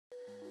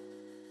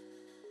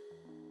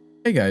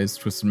Hey guys,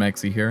 Twisted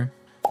Maxi here.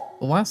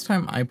 The last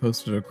time I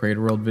posted a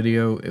Creator World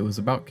video, it was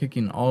about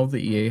kicking all of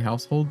the EA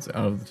households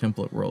out of the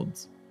template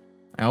worlds.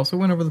 I also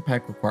went over the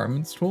pack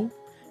requirements tool,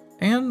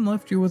 and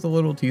left you with a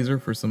little teaser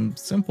for some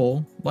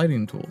simple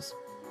lighting tools.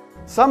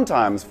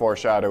 Sometimes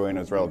foreshadowing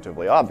is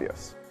relatively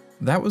obvious.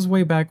 That was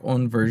way back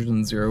on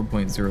version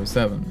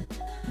 0.07.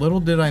 Little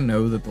did I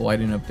know that the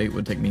lighting update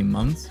would take me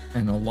months,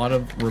 and a lot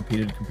of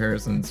repeated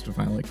comparisons to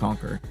finally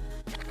conquer.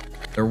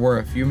 There were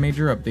a few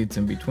major updates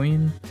in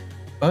between,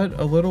 but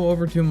a little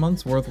over 2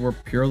 months worth were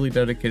purely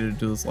dedicated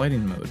to this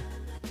lighting mode.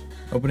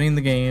 Opening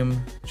the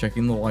game,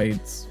 checking the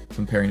lights,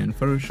 comparing in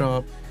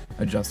Photoshop,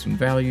 adjusting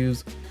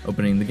values,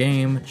 opening the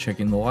game,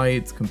 checking the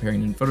lights,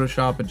 comparing in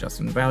Photoshop,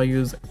 adjusting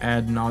values,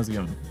 ad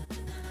nauseum.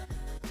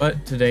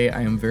 But today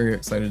I am very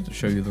excited to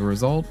show you the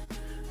result,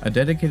 a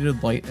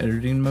dedicated light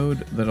editing mode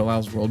that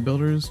allows world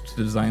builders to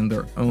design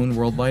their own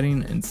world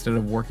lighting instead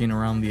of working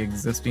around the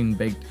existing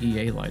baked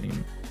EA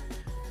lighting.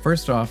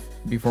 First off,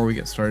 before we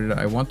get started,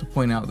 I want to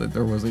point out that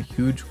there was a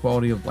huge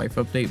quality of life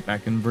update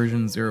back in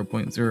version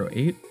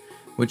 0.08,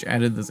 which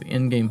added this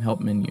in-game help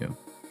menu.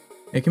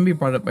 It can be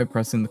brought up by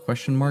pressing the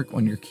question mark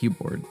on your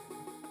keyboard.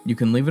 You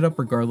can leave it up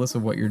regardless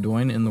of what you're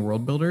doing in the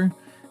world builder,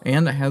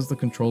 and it has the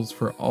controls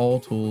for all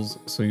tools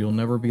so you'll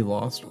never be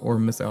lost or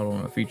miss out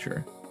on a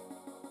feature.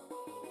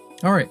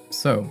 Alright,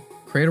 so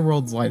Creator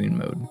World's lighting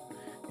mode.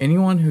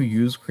 Anyone who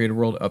used Creator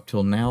World up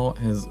till now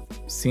has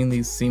seen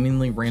these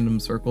seemingly random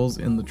circles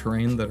in the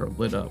terrain that are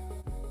lit up.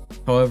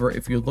 However,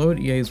 if you load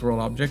EA's world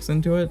objects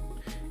into it,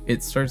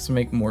 it starts to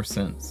make more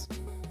sense.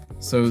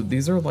 So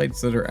these are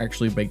lights that are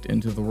actually baked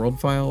into the world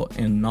file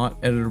and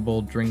not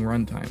editable during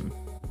runtime.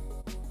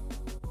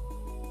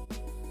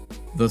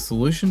 The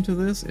solution to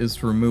this is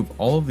to remove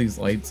all of these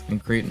lights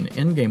and create an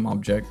in-game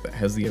object that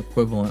has the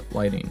equivalent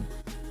lighting.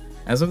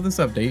 As of this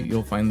update,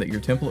 you'll find that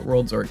your template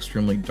worlds are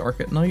extremely dark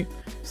at night,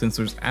 since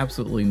there's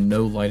absolutely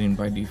no lighting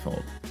by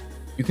default.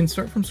 You can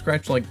start from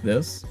scratch like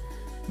this,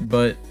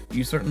 but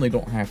you certainly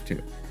don't have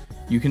to.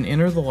 You can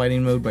enter the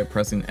lighting mode by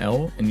pressing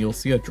L, and you'll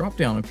see a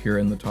drop-down appear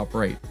in the top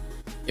right.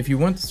 If you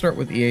want to start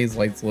with EA's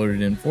lights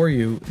loaded in for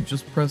you,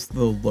 just press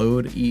the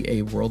Load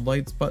EA World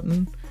Lights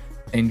button,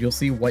 and you'll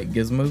see white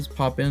gizmos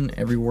pop in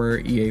everywhere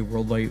EA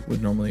World Light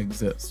would normally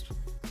exist.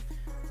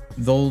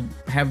 They'll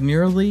have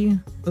nearly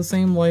the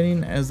same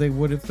lighting as they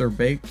would if they're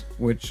baked,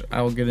 which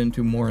I'll get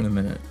into more in a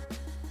minute.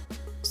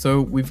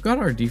 So we've got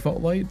our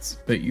default lights,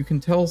 but you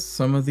can tell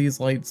some of these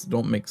lights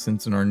don't make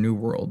sense in our new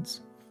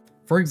worlds.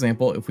 For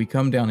example, if we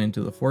come down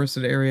into the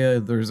forested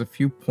area, there's a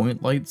few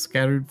point lights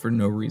scattered for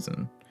no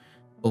reason.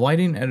 The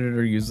lighting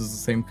editor uses the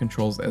same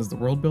controls as the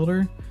world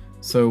builder,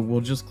 so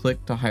we'll just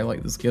click to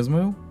highlight this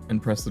gizmo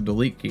and press the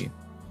delete key.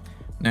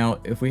 Now,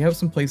 if we have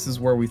some places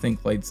where we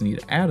think lights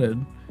need added,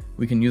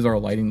 we can use our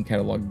lighting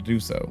catalog to do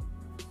so.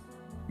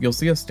 You'll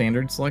see a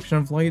standard selection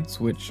of lights,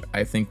 which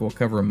I think will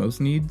cover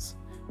most needs,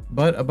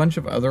 but a bunch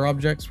of other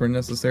objects were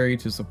necessary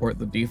to support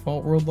the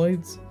default world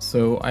lights,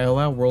 so I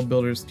allow world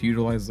builders to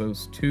utilize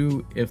those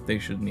too if they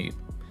should need.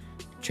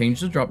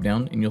 Change the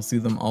dropdown and you'll see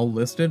them all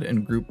listed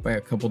and grouped by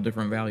a couple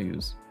different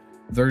values.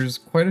 There's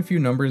quite a few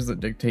numbers that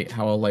dictate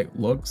how a light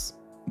looks,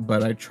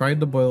 but I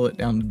tried to boil it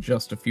down to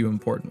just a few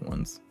important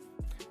ones.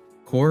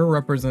 Core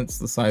represents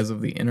the size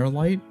of the inner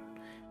light,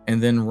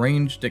 and then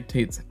range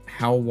dictates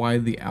how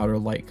wide the outer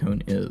light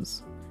cone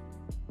is.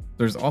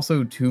 There's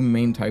also two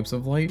main types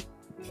of light,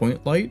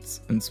 point lights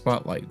and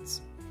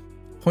spotlights.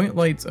 Point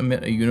lights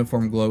emit a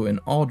uniform glow in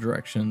all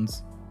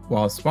directions,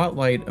 while a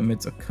spotlight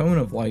emits a cone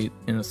of light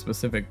in a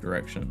specific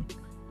direction.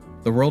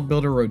 The world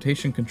builder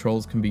rotation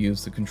controls can be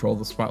used to control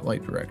the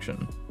spotlight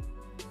direction.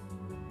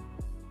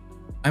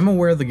 I'm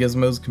aware the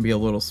gizmos can be a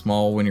little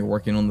small when you're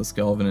working on the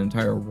scale of an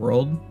entire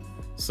world,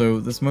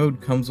 so this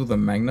mode comes with a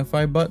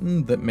magnify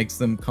button that makes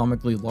them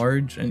comically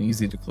large and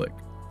easy to click.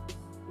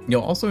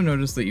 You'll also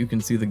notice that you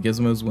can see the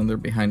gizmos when they're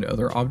behind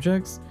other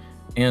objects,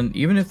 and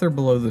even if they're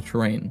below the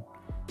terrain.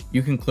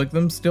 You can click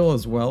them still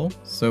as well,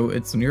 so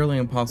it's nearly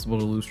impossible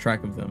to lose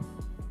track of them.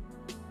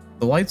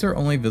 The lights are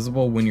only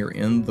visible when you're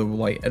in the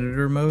light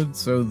editor mode,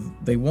 so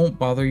they won't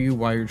bother you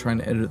while you're trying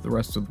to edit the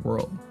rest of the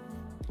world.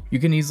 You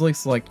can easily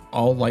select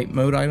all light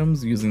mode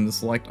items using the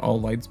select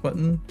all lights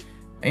button,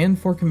 and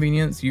for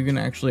convenience you can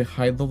actually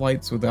hide the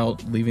lights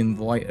without leaving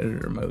the light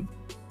editor mode.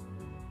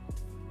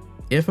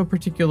 If a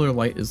particular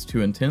light is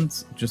too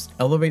intense, just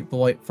elevate the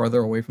light farther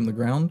away from the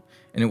ground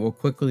and it will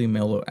quickly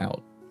mellow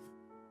out.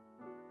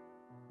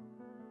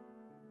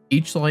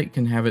 Each light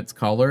can have its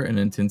color and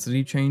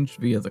intensity changed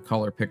via the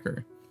color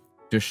picker.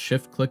 Just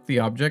shift click the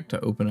object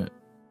to open it.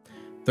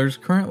 There's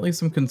currently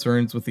some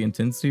concerns with the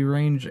intensity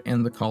range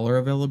and the color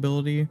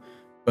availability,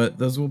 but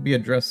those will be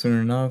addressed soon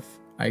enough.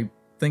 I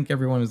think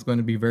everyone is going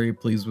to be very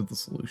pleased with the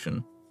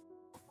solution.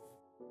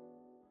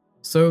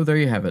 So there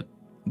you have it.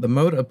 The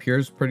mode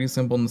appears pretty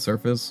simple on the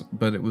surface,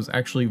 but it was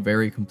actually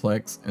very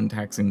complex and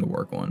taxing to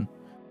work on.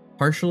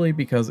 Partially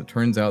because it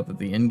turns out that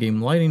the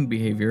in-game lighting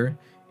behavior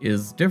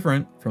is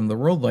different from the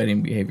world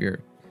lighting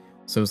behavior.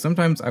 So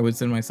sometimes I would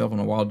send myself on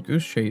a wild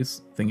goose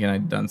chase, thinking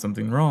I'd done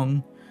something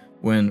wrong,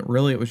 when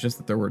really it was just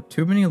that there were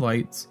too many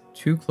lights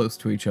too close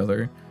to each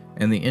other,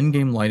 and the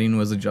in-game lighting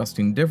was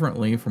adjusting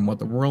differently from what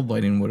the world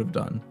lighting would have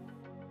done.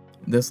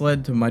 This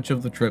led to much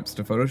of the trips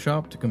to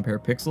Photoshop to compare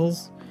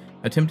pixels,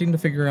 attempting to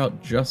figure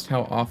out just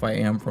how off I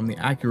am from the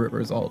accurate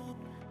result.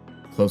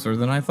 Closer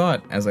than I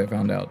thought, as I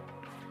found out.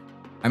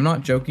 I'm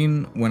not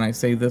joking when I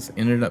say this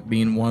ended up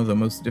being one of the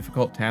most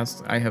difficult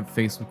tasks I have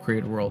faced with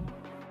Created World.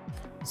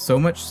 So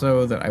much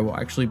so that I will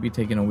actually be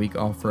taking a week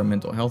off for a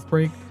mental health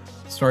break,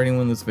 starting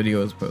when this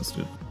video is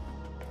posted.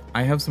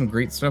 I have some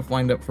great stuff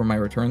lined up for my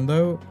return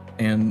though,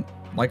 and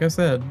like I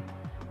said,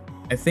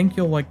 I think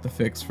you'll like the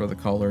fix for the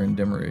color and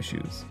dimmer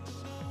issues.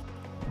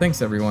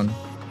 Thanks everyone,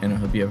 and I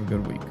hope you have a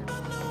good week.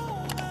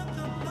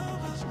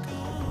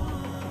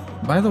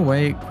 By the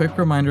way, quick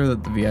reminder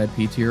that the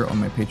VIP tier on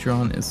my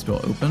Patreon is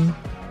still open,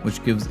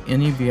 which gives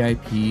any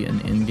VIP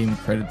an in-game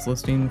credits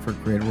listing for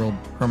Created World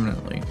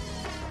permanently.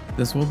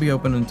 This will be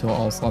open until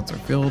all slots are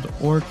filled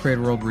or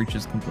Created World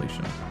reaches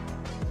completion.